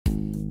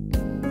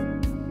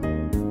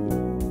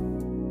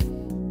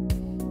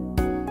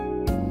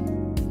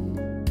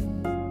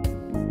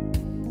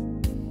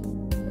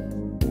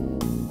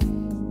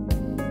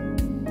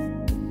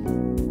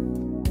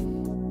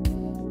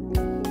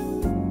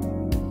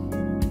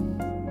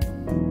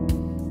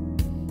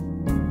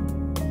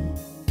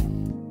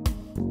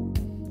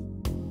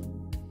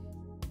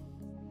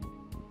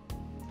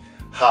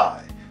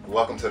Hi,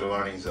 welcome to the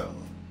Learning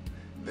Zone.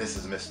 This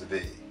is Mr.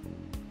 B.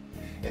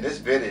 In this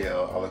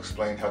video, I'll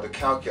explain how to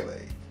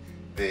calculate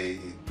the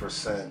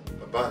percent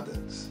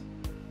abundance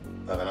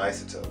of an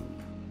isotope.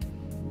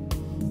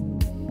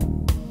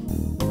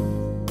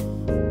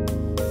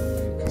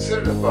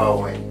 Consider the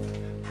following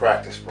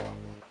practice problem,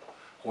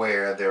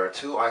 where there are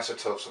two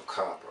isotopes of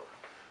copper.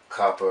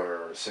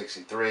 Copper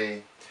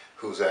 63,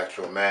 whose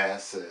actual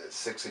mass is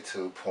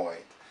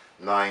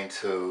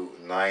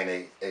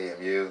 62.9298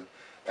 AMU,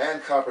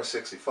 and copper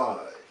 65,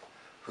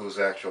 whose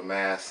actual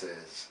mass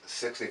is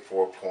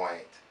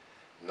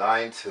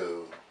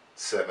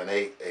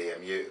 64.9278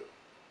 AMU.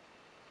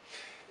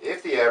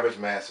 If the average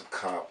mass of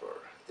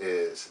copper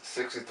is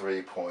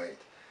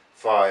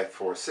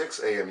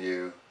 63.546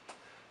 AMU,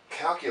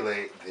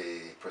 calculate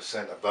the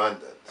percent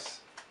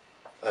abundance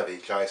of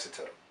each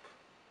isotope.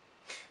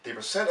 The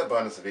percent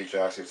abundance of each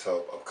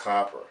isotope of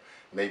copper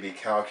may be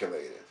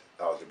calculated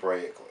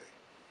algebraically.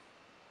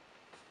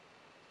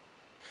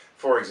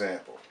 For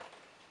example,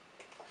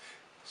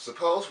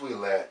 suppose we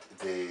let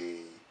the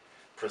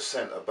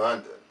percent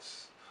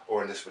abundance,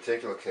 or in this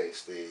particular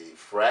case, the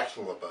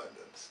fractional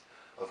abundance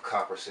of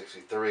copper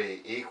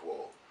 63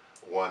 equal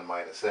 1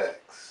 minus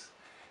x,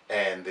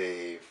 and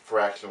the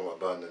fractional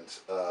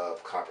abundance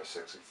of copper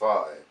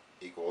 65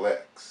 equal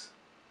x.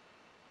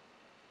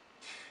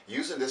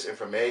 Using this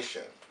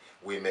information,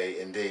 we may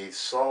indeed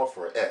solve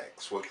for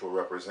x, which will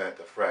represent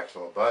the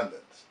fractional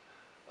abundance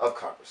of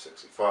copper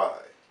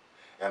 65.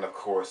 And of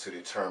course, to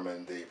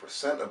determine the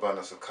percent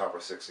abundance of copper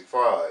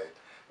 65,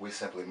 we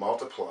simply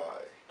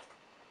multiply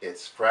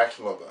its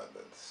fractional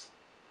abundance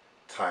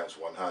times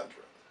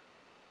 100.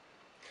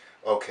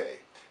 Okay,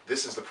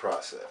 this is the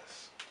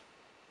process.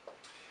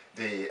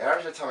 The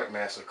average atomic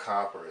mass of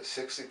copper is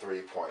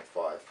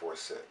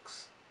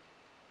 63.546.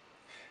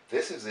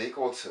 This is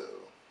equal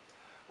to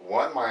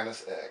 1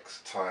 minus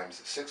x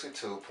times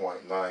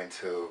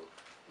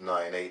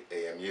 62.9298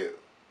 AMU.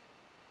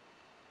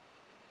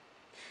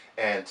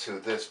 And to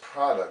this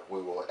product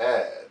we will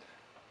add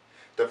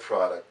the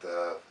product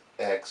of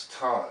x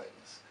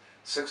times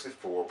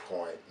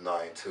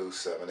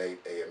 64.9278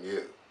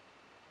 AMU.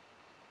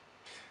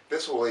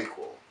 This will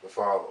equal the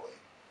following.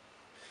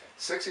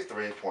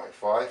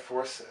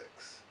 63.546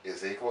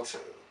 is equal to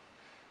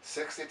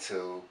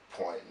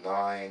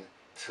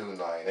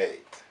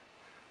 62.9298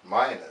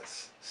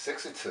 minus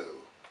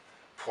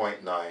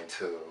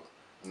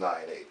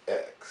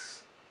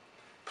 62.9298x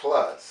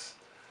plus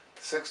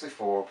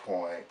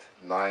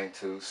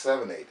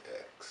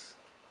 64.9278x.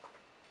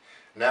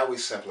 Now we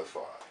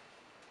simplify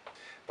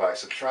by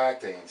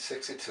subtracting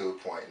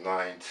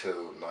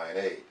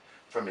 62.9298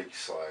 from each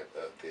side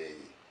of the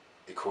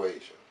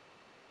equation.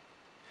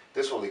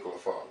 This will equal the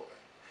following.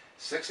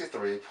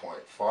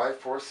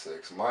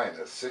 63.546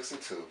 minus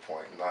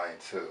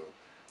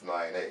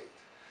 62.9298,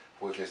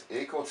 which is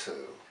equal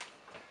to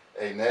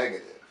a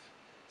negative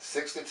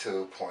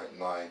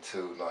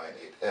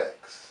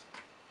 62.9298x.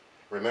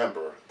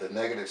 Remember, the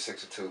negative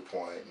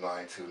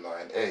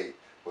 62.9298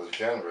 was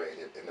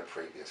generated in the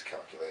previous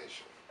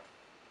calculation,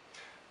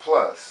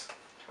 plus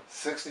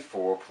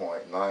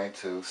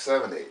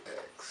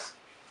 64.9278x.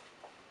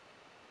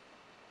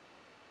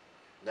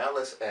 Now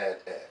let's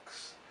add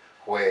x,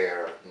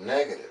 where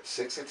negative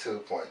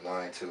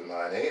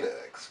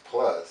 62.9298x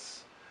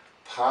plus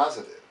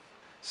positive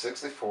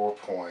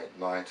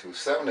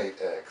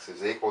 64.9278x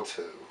is equal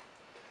to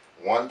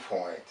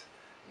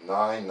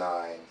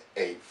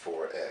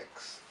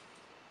 1.9984x.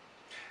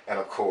 And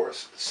of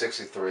course,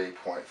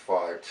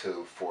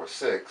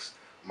 63.5246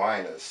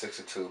 minus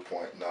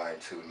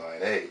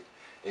 62.9298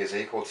 is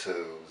equal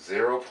to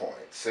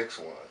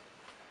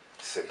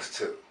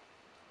 0.6162.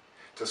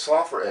 To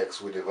solve for x,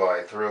 we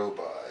divide through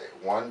by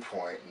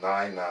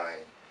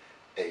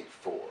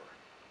 1.9984.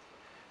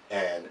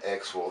 And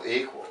x will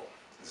equal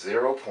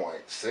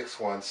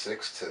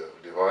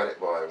 0.6162 divided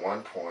by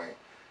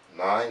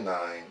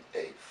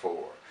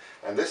 1.9984.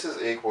 And this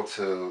is equal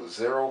to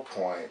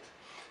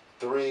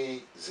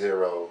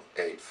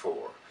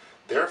 0.3084.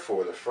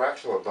 Therefore, the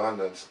fractional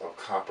abundance of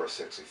copper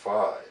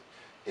 65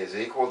 is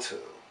equal to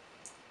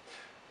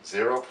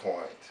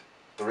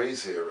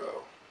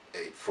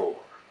 0.3084.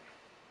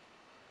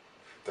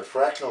 The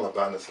fractional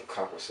abundance of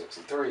copper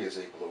 63 is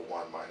equal to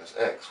 1 minus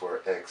x,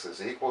 where x is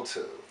equal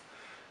to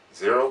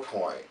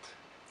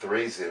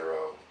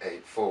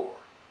 0.3084.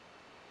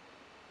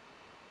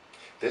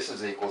 This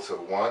is equal to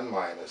 1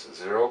 minus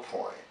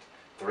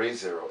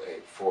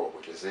 0.3084,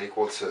 which is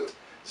equal to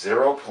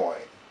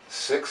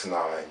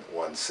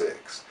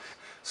 0.6916.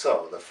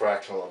 So the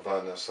fractional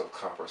abundance of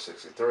copper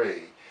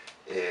 63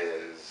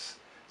 is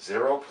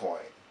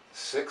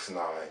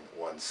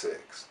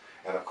 0.6916.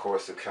 And of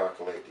course, to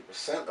calculate the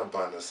percent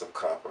abundance of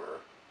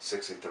copper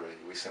 63,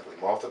 we simply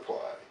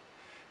multiply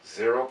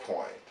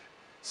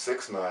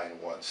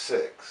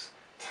 0.6916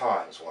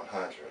 times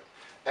 100.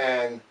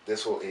 And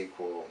this will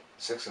equal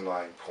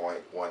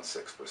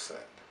 69.16%.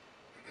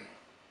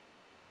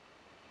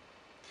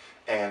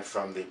 And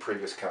from the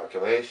previous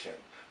calculation,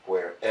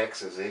 where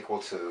x is equal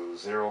to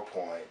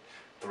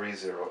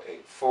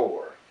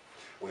 0.3084.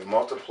 We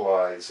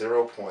multiply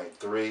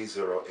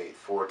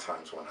 0.3084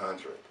 times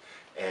 100,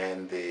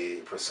 and the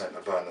percent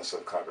abundance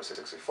of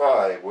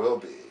copper-65 will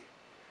be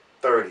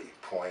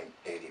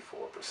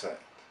 30.84%.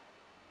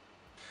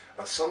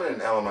 Assuming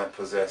an element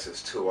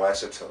possesses two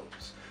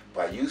isotopes,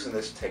 by using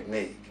this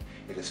technique,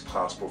 it is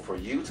possible for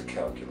you to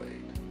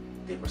calculate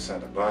the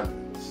percent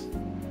abundance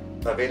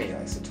of any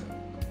isotope.